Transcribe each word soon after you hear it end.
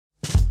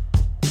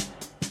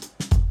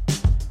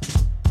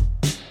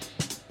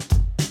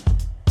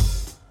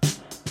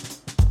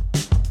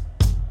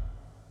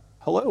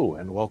Hello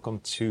and welcome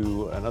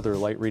to another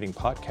Light Reading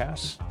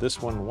podcast. This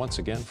one once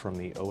again from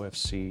the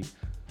OFC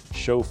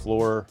show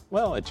floor,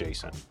 well,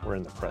 adjacent. We're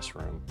in the press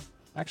room.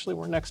 Actually,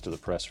 we're next to the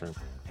press room.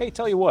 Hey,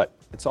 tell you what,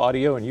 it's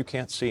audio and you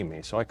can't see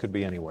me, so I could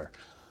be anywhere.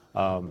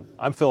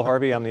 I'm Phil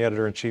Harvey. I'm the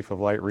editor-in-chief of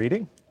Light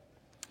Reading.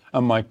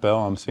 I'm Mike Bell.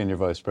 I'm Senior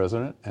Vice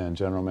President and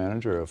General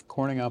Manager of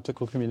Corning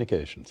Optical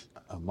Communications.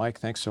 Mike,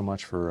 thanks so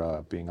much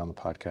for being on the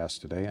podcast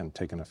today and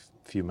taking a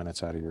few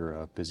minutes out of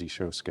your busy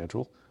show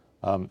schedule.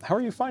 How are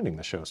you finding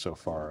the show so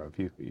far?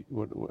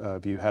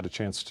 Have you had a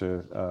chance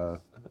to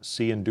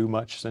see and do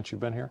much since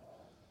you've been here?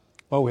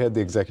 Well, we had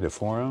the Executive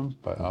Forum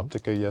by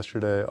Optica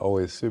yesterday.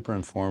 Always super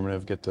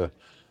informative. Get to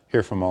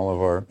hear from all of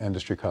our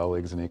industry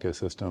colleagues and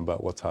ecosystem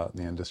about what's hot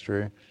in the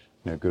industry.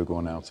 You know, Google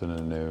announcing a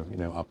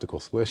new, optical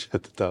switch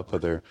at the top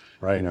of their,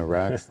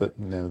 racks that,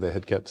 they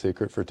had kept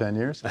secret for 10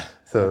 years.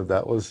 So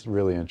that was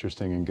really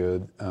interesting and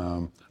good.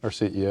 Our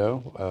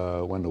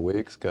CEO, Wendell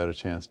Weeks, got a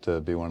chance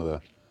to be one of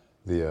the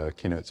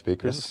keynote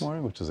speakers this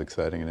morning, which is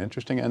exciting and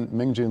interesting. And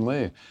Ming-Jun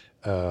Lee,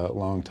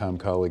 longtime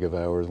colleague of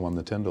ours, won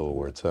the Tyndall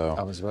Award. So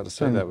I was about to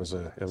say that was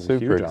a super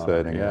huge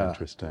exciting honor. and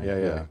interesting.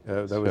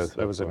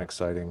 That was an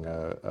exciting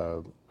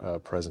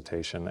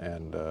presentation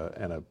and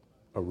a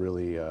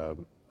really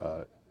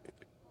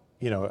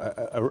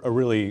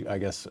I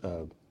guess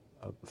a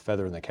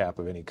feather in the cap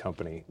of any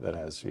company that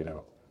has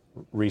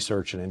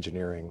research and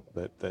engineering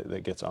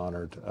that gets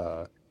honored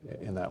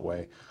in that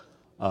way.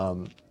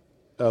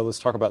 Let's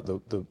talk about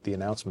the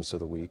announcements of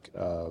the week.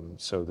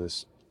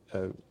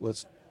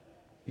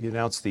 You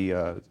announced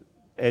the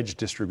edge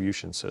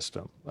distribution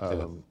system.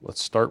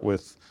 Let's start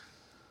with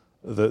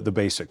the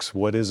basics.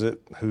 What is it?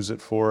 Who's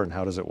it for? And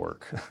how does it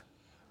work?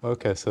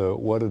 Okay, so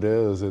what it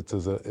is,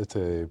 it's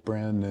a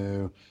brand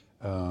new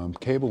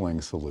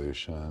cabling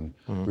solution,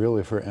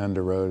 really for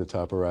end-of-row to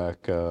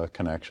top-of-rack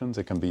connections.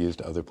 It can be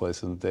used other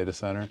places in the data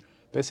center.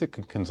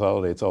 Basically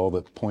consolidates all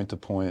the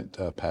point-to-point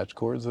patch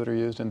cords that are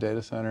used in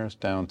data centers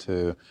down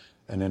to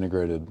an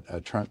integrated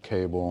trunk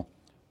cable,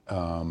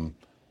 and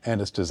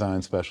it's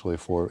designed specially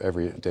for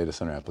every data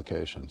center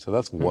application. So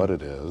that's what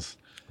it is.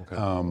 Okay.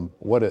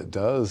 What it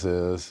does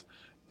is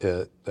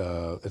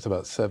it's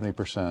about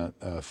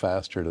 70%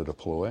 faster to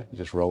deploy. You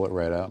just roll it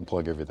right out and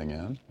plug everything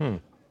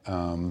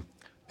in.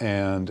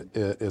 And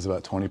it is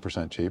about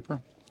 20%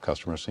 cheaper.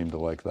 Customers seem to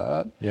like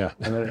that. Yeah.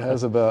 And then it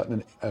has about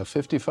a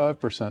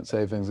 55%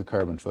 savings of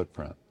carbon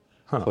footprint.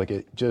 So like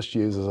it just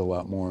uses a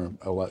lot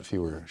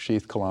fewer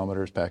sheath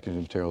kilometers, packaging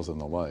materials, and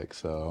the like.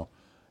 So,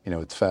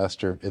 it's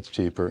faster, it's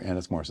cheaper, and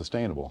it's more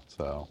sustainable.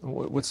 So,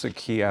 what's the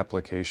key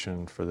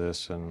application for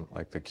this, and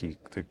like the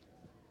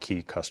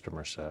key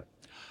customer set?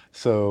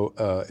 So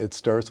it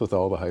starts with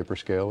all the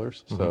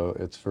hyperscalers. So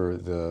it's for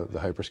the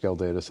hyperscale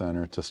data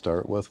center to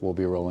start with. We'll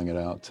be rolling it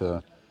out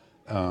to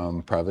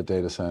private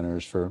data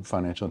centers for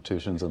financial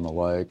institutions and the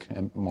like,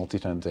 and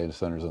multi-tenant data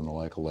centers and the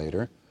like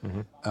later.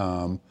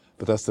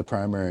 But that's the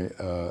primary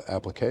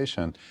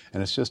application.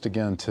 And it's just,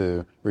 again,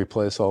 to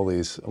replace all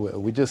these,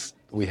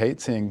 we hate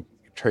seeing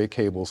tray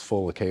cables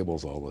full of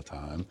cables all the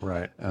time.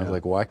 Right. And I was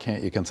like, why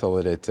can't you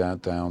consolidate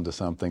that down to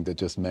something that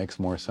just makes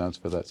more sense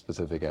for that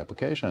specific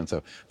application?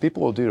 So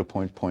people will do to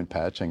point-to-point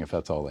patching if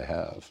that's all they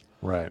have.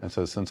 Right. And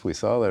so since we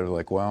saw that, we're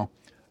like, well,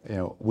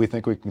 we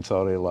think we can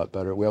consolidate a lot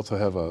better. We also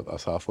have a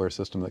software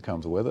system that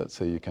comes with it,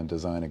 so you can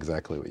design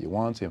exactly what you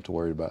want. So you have to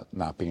worry about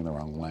not being the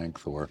wrong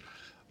length or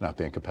not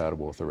being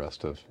compatible with the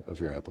rest of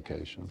your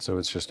application. So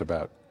it's just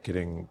about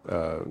giving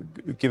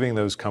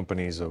those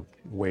companies a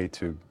way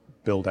to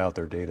build out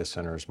their data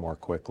centers more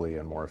quickly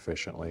and more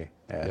efficiently,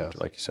 and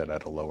like you said,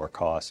 at a lower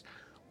cost.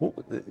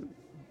 The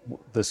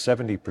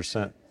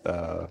 70%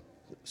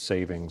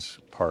 savings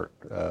part,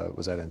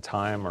 was that in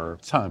time or?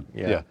 Time,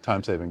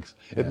 time savings.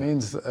 It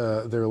means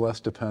they're less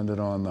dependent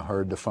on the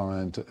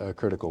hard-to-find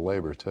critical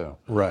labor too.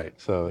 Right.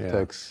 So it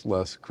takes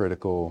less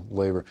critical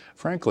labor.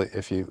 Frankly,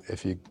 if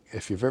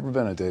you've ever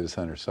been at a data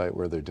center site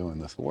where they're doing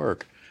this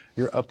work,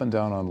 you're up and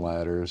down on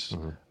ladders,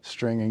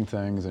 stringing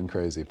things in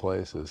crazy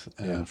places.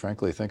 And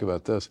frankly, think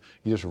about this.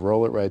 You just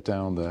roll it right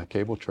down the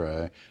cable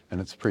tray and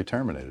it's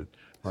pre-terminated.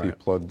 So you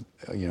plug,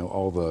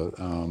 all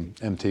the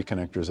MT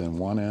connectors in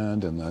one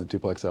end and the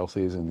duplex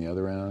LCs in the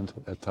other end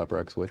at top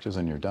rack switches,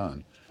 and you're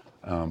done.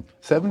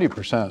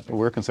 70%,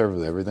 we're conservative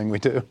with everything we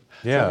do.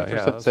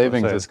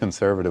 Savings is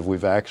conservative.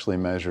 We've actually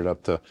measured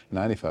up to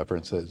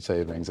 95%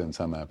 savings in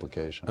some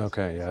applications.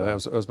 Okay, yeah, I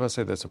was about to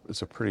say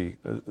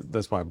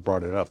that's why I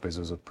brought it up, because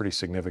it was a pretty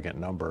significant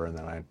number, and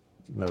then I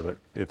know that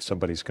if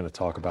somebody's going to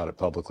talk about it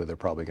publicly, they're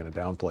probably going to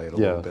downplay it a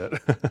little bit.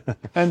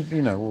 And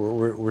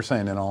we're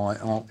saying in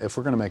all, if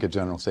we're going to make a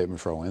general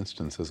statement for all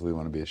instances, we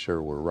want to be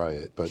sure we're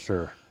right. But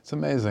it's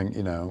amazing.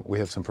 We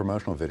have some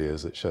promotional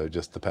videos that show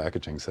just the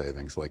packaging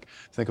savings. Like,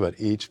 think about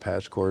each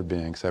patch cord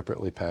being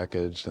separately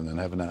packaged, and then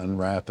having to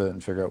unwrap it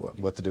and figure out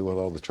what to do with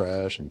all the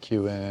trash and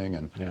queuing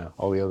and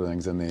all the other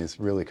things in these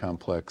really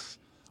complex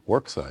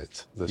work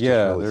sites. That just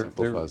really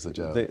simplifies the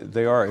job.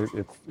 They are.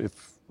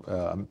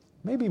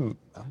 Maybe I'm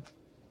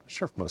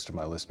sure most of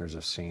my listeners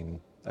have seen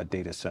a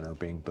data center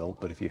being built,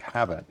 but if you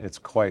haven't, it's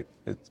quite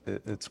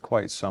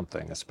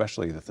something,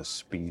 especially at the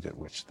speed at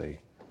which they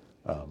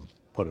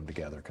put them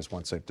together. Because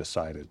once they've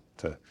decided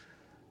to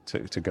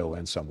go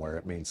in somewhere,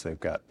 it means they've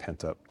got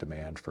pent up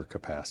demand for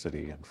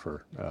capacity and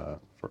for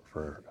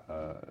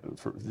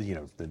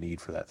the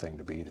need for that thing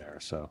to be there.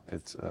 So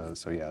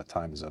yeah,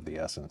 time is of the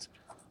essence.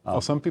 Well,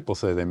 some people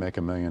say they make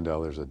 $1 million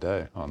a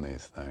day on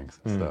these things.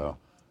 So,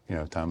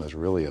 time is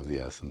really of the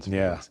essence for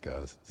these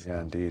guys. So.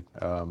 Yeah, indeed.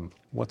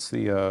 What's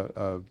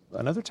the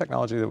another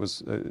technology that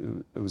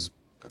was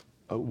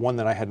one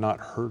that I had not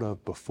heard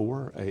of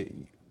before?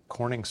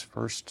 Corning's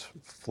first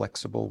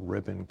flexible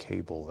ribbon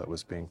cable that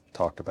was being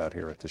talked about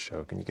here at the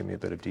show. Can you give me a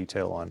bit of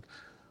detail on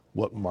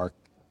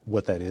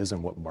what that is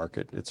and what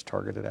market it's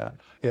targeted at?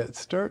 Yeah,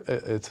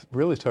 it's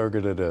really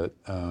targeted at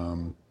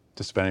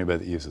just about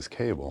anybody that uses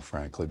cable,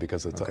 frankly,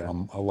 because it's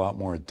a lot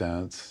more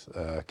dense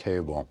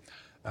cable.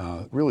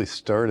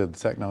 The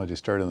technology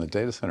started in the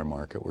data center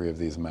market, where you have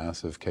these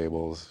massive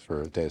cables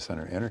for data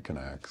center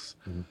interconnects.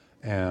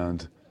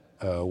 And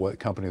what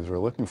companies were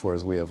looking for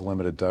is, we have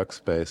limited duct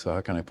space, so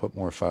how can I put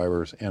more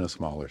fibers in a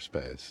smaller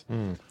space?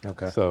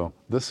 So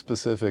this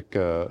specific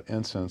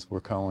instance,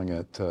 we're calling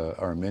it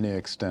our mini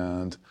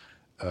extend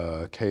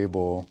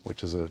cable,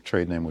 which is a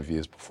trade name we've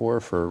used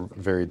before for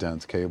very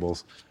dense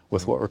cables,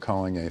 with what we're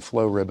calling a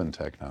flow ribbon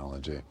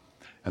technology.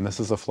 And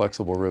this is a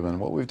flexible ribbon.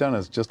 What we've done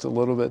is just a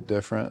little bit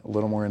different, a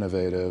little more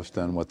innovative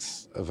than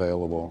what's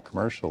available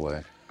commercially.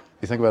 If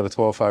you think about a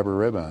 12-fiber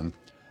ribbon,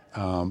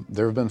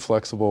 there have been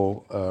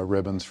flexible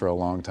ribbons for a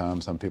long time.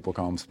 Some people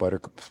call them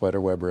spider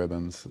web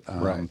ribbons.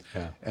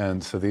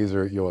 And so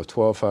you'll have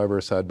 12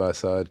 fibers side by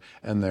side,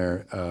 and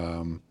they're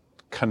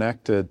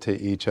connected to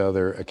each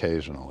other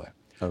occasionally.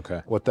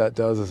 What that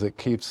does is it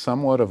keeps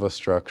somewhat of a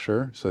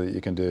structure so that you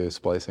can do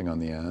splicing on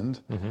the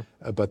end.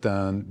 But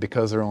then,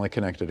 because they're only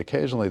connected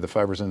occasionally, the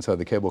fibers inside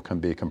the cable can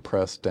be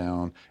compressed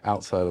down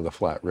outside of the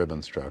flat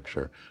ribbon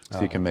structure.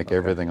 So you can make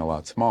everything a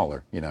lot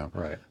smaller,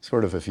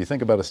 Sort of, if you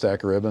think about a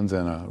stack of ribbons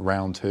in a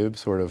round tube,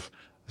 sort of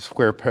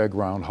square peg,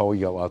 round hole,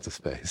 you got lots of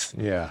space.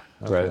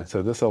 Right.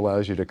 So this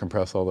allows you to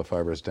compress all the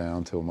fibers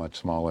down to a much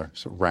smaller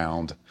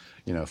round,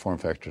 form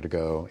factor to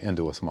go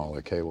into a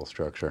smaller cable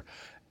structure.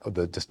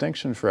 The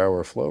distinction for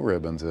our flow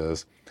ribbons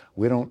is,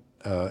 we don't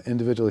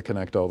individually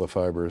connect all the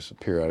fibers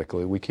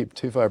periodically. We keep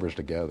two fibers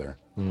together.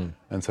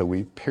 And so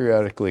we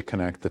periodically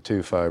connect the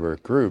two fiber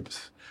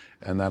groups,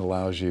 and that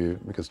allows you,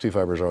 because two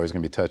fibers are always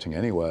going to be touching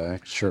anyway,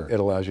 it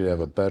allows you to have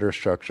a better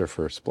structure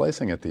for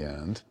splicing at the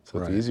end, so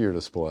it's easier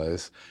to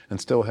splice,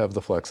 and still have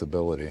the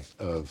flexibility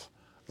of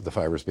the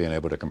fibers being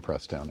able to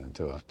compress down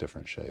into a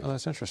different shape. Oh,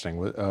 that's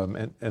interesting.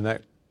 And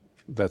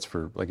that's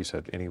for, like you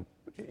said,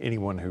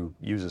 anyone who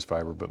uses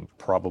fiber, but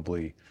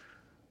probably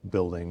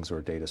buildings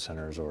or data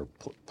centers or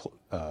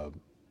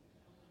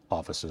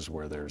offices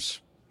where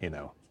there's,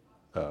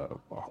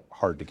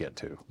 hard to get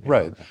to.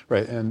 Right.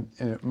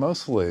 And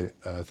mostly,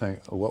 I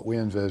think what we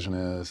envision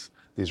is,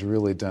 these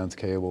really dense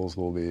cables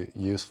will be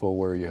useful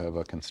where you have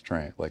a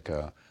constraint, like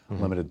a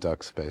limited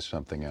duct space,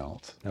 something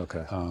else.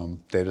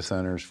 Data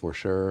centers, for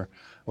sure.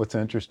 What's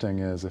interesting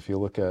is, if you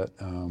look at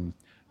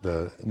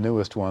the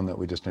newest one that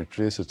we just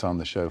introduced, it's on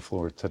the show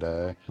floor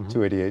today,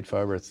 288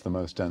 fiber. It's the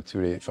most dense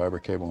 288 fiber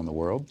cable in the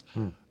world.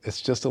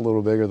 It's just a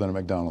little bigger than a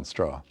McDonald's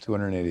straw,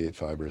 288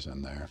 fibers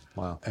in there.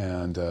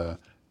 And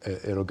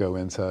it'll go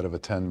inside of a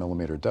 10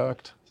 millimeter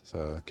duct.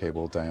 So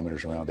cable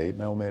diameter's around 8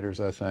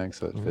 millimeters, I think,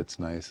 so it fits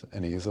nice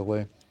and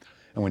easily.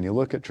 And when you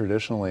look at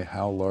traditionally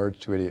how large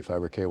 288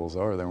 fiber cables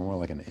are, they're more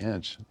like an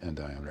inch in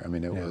diameter. I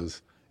mean,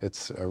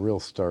 it's a real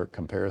stark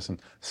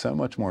comparison. So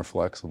much more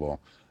flexible.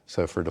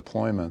 So for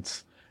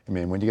deployments,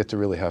 when you get to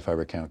really high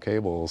fiber count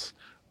cables,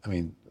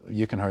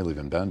 you can hardly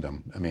even bend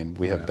them.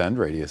 We have bend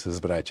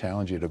radiuses, but I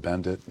challenge you to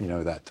bend it,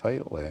 that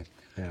tightly.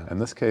 And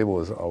this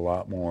cable is a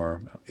lot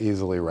more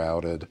easily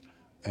routed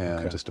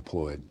and just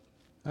deployed.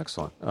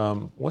 Excellent.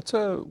 What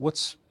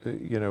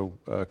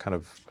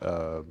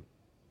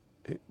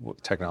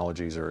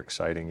technologies are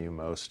exciting you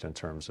most in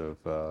terms of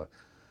the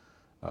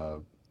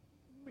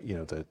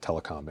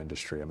telecom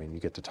industry? You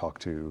get to talk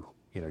to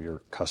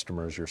your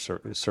customers, your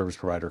service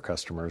provider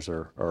customers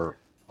are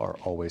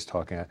always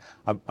talking.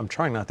 I'm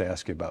trying not to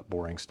ask you about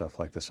boring stuff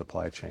like the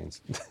supply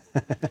chains,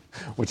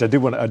 which I do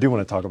want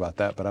to talk about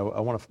that. But I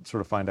want to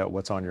sort of find out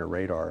what's on your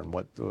radar and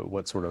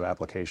what sort of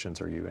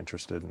applications are you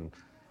interested in.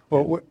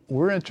 Well,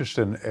 we're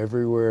interested in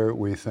everywhere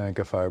we think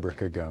a fiber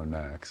could go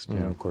next.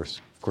 Of course,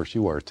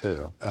 you are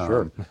too.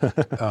 Sure.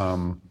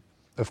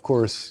 Of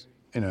course,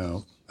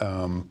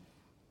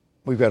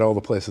 we've got all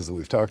the places that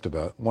we've talked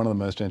about. One of the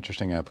most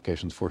interesting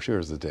applications for sure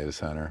is the data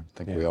center. I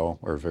think we all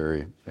are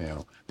very,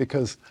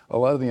 because a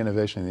lot of the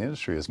innovation in the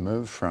industry has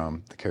moved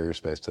from the carrier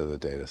space to the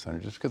data center,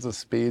 just because the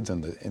speeds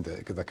and the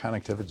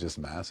connectivity is just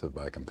massive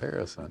by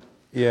comparison.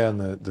 Yeah,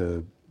 and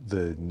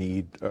the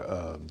need,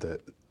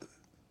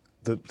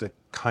 the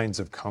kinds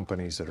of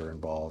companies that are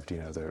involved,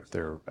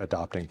 they're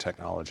adopting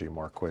technology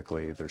more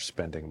quickly, they're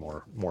spending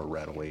more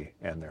readily,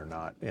 and they're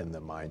not in the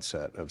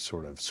mindset of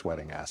sort of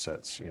sweating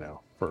assets,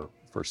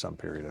 for some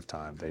period of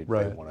time. They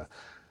want to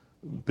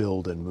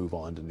build and move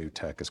on to new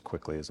tech as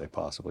quickly as they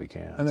possibly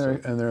can. And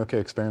they're okay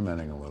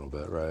experimenting a little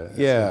bit, right?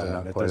 Yeah, So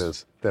they're not quite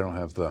as, they don't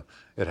have the,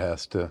 it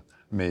has to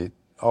meet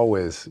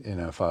always,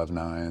 5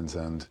 nines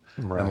and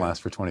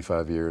last for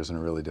 25 years in a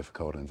really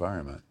difficult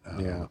environment.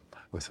 Yeah.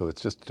 So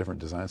it's just a different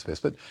design space.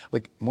 But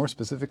like more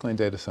specifically in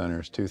data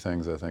centers, two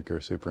things I think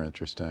are super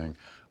interesting.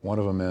 One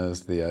of them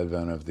is the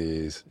advent of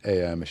these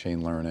AI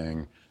machine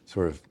learning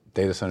sort of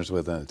data centers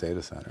within a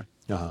data center.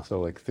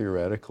 So like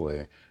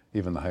theoretically,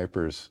 even the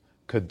hypers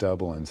could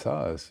double in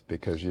size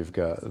because you've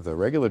got the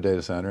regular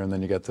data center and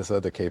then you got this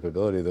other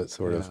capability that's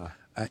sort of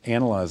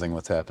analyzing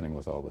what's happening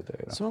with all the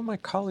data. Some of my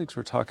colleagues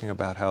were talking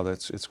about how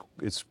it's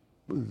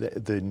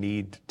the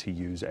need to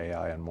use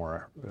AI in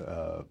more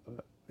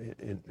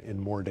in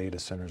more data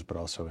centers, but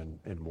also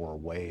in more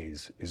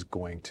ways, is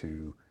going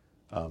to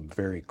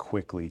very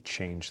quickly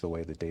change the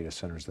way the data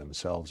centers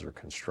themselves are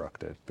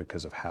constructed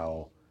because of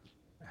how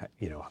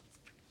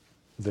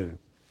the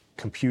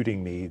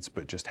computing needs,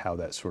 but just how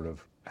that sort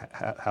of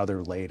how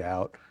they're laid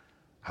out,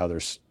 how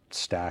they're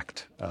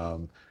stacked.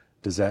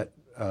 Does that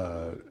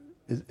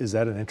is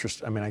that an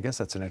interest? I mean, I guess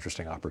that's an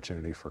interesting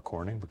opportunity for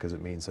Corning because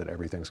it means that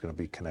everything's going to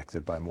be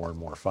connected by more and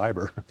more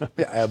fiber.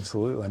 Yeah,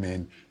 absolutely. I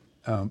mean,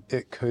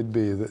 it could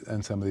be that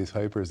in some of these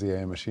hypers, the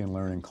AI machine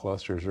learning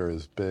clusters are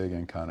as big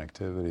in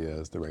connectivity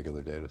as the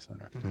regular data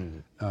center.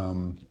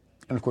 And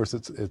of course,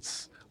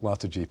 it's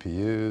lots of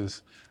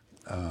GPUs.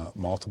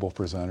 Multiple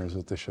presenters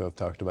at the show have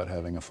talked about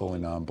having a fully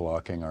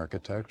non-blocking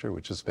architecture,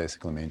 which just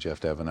basically means you have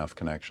to have enough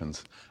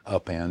connections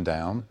up and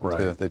down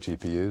to the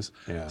GPUs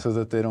so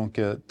that they don't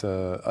get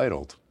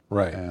idled.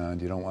 Right. And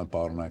you don't want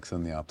bottlenecks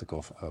in the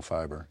optical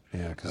fiber.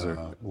 Yeah, because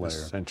they're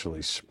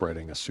essentially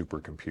spreading a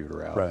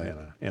supercomputer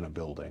out in a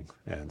building,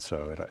 and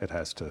so it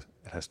has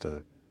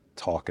to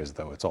talk as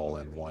though it's all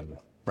in one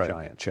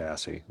giant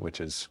chassis, which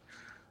is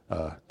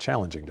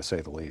challenging to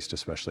say the least,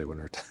 especially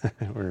when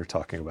we're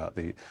talking about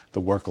the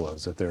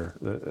workloads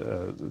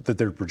that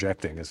they're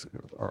projecting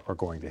are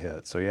going to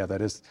hit. So yeah, that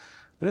is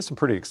some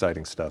pretty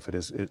exciting stuff.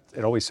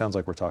 It always sounds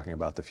like we're talking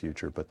about the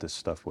future, but this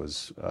stuff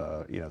was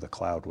the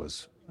cloud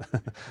was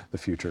the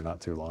future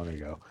not too long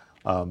ago.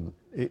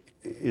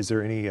 Is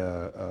there any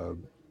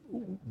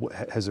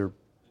has there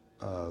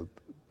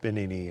been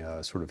any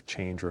sort of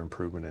change or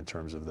improvement in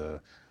terms of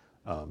the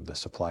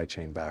supply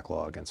chain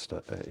backlog and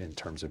in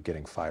terms of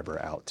getting fiber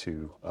out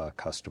to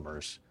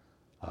customers?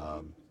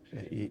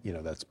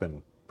 That's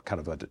been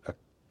kind of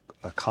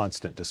a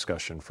constant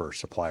discussion for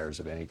suppliers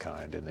of any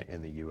kind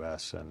in the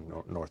U.S. and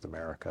North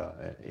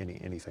America.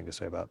 Anything to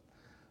say about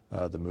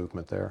the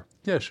movement there?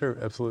 Yeah, sure,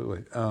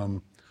 absolutely.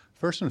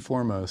 First and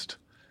foremost,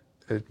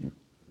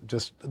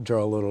 just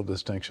draw a little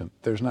distinction.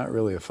 There's not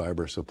really a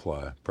fiber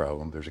supply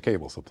problem. There's a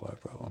cable supply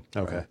problem.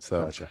 Okay, right?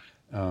 So, gotcha.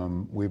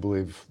 We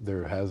believe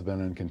there has been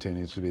and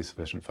continues to be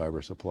sufficient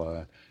fiber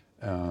supply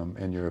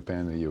in Europe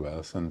and the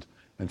U.S. And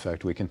in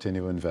fact, we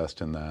continue to invest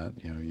in that.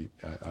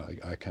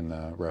 I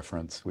can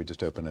reference, we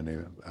just opened a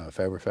new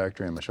fiber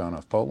factory in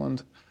Maszanów,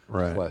 Poland.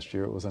 Last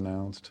year it was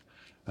announced.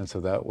 And so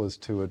that was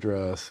to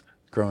address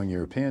growing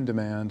European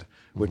demand,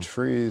 which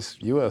frees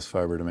U.S.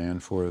 fiber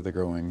demand for the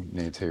growing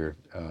needs here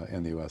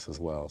in the U.S.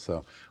 as well.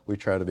 So we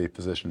try to be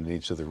positioned in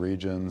each of the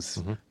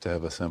regions to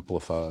have a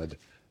simplified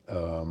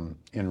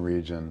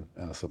in-region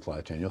supply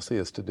chain. You'll see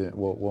us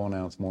we'll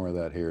announce more of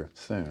that here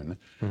soon.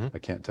 I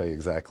can't tell you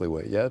exactly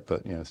what yet,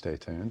 but stay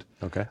tuned.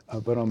 Okay.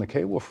 But on the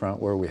cable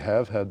front, where we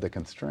have had the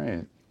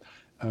constraint,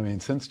 I mean,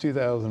 since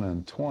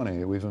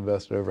 2020, we've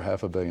invested over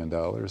 $500 million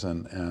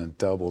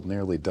and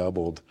nearly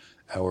doubled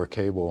our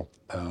cable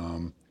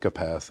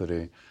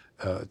capacity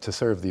to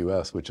serve the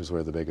U.S., which is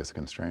where the biggest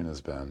constraint has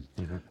been.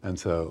 And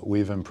so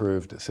we've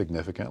improved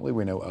significantly.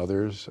 We know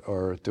others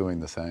are doing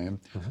the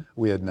same.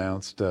 We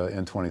announced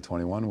in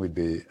 2021 we'd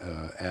be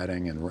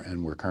adding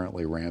and we're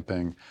currently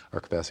ramping our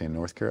capacity in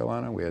North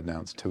Carolina. We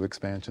announced 2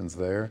 expansions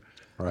there.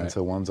 And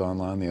so one's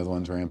online, the other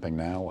one's ramping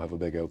now. We'll have a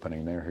big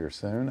opening there here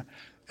soon.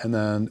 And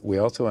then we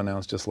also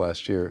announced just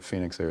last year at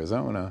Phoenix,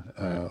 Arizona,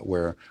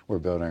 where we're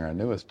building our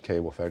newest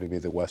cable factory, to be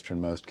the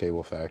westernmost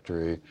cable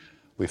factory.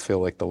 We feel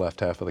like the left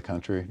half of the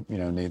country,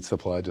 needs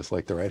supply just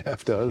like the right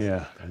half does.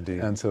 Yeah,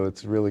 indeed. And so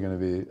it's really going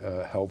to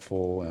be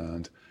helpful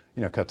and,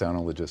 cut down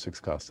on logistics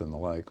costs and the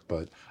like.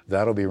 But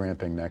that'll be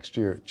ramping next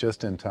year,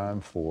 just in time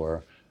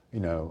for,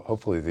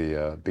 hopefully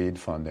the BEAD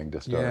funding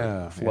to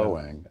start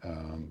flowing.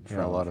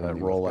 A lot of that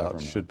rollout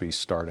should be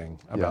starting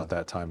about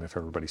that time if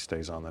everybody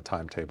stays on the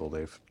timetable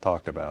they've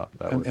talked about.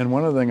 And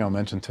one other thing I'll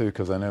mention too,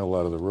 because I know a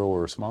lot of the rural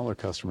or smaller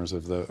customers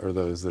are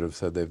those that have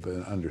said they've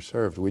been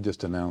underserved. We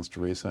just announced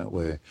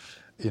recently,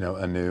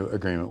 a new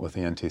agreement with the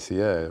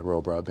NTCA,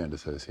 Rural Broadband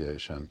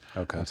Association.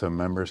 Okay. And so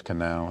members can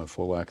now have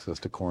full access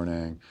to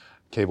Corning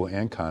cable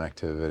and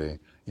connectivity,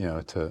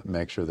 to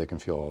make sure they can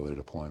fuel all their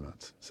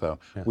deployments. So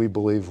we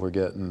believe we're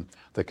getting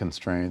the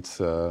constraints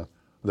that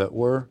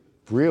were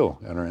real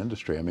in our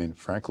industry. I mean,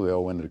 frankly, we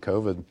all went into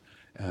COVID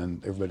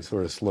and everybody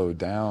sort of slowed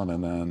down,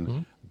 and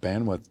then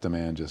bandwidth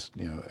demand just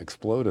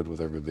exploded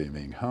with everybody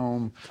being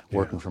home,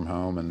 working from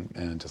home,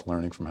 and just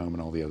learning from home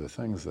and all the other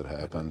things that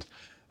happened.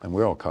 And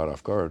we're all caught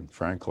off guard,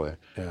 frankly.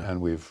 Yeah.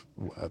 And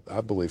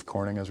I believe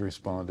Corning has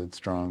responded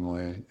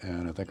strongly,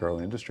 and I think our whole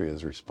industry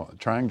is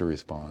trying to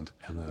respond,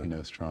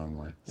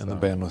 strongly. And the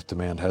bandwidth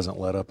demand hasn't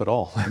let up at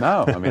all.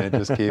 No, I mean, it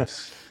just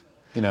keeps,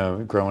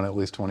 growing at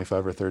least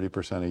 25 or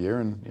 30% a year.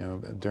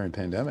 And, during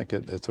pandemic,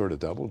 it sort of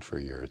doubled for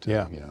a year or two,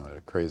 at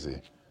a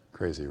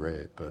crazy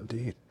rate, but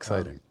Indeed.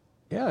 exciting.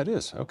 Yeah, it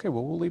is. Okay,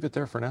 well, we'll leave it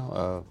there for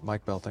now.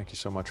 Mike Bell, thank you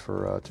so much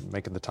for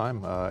making the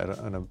time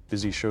on a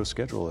busy show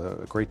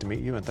schedule. Great to meet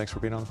you, and thanks for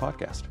being on the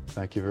podcast.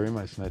 Thank you very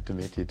much. Nice to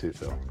meet you too,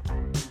 Phil.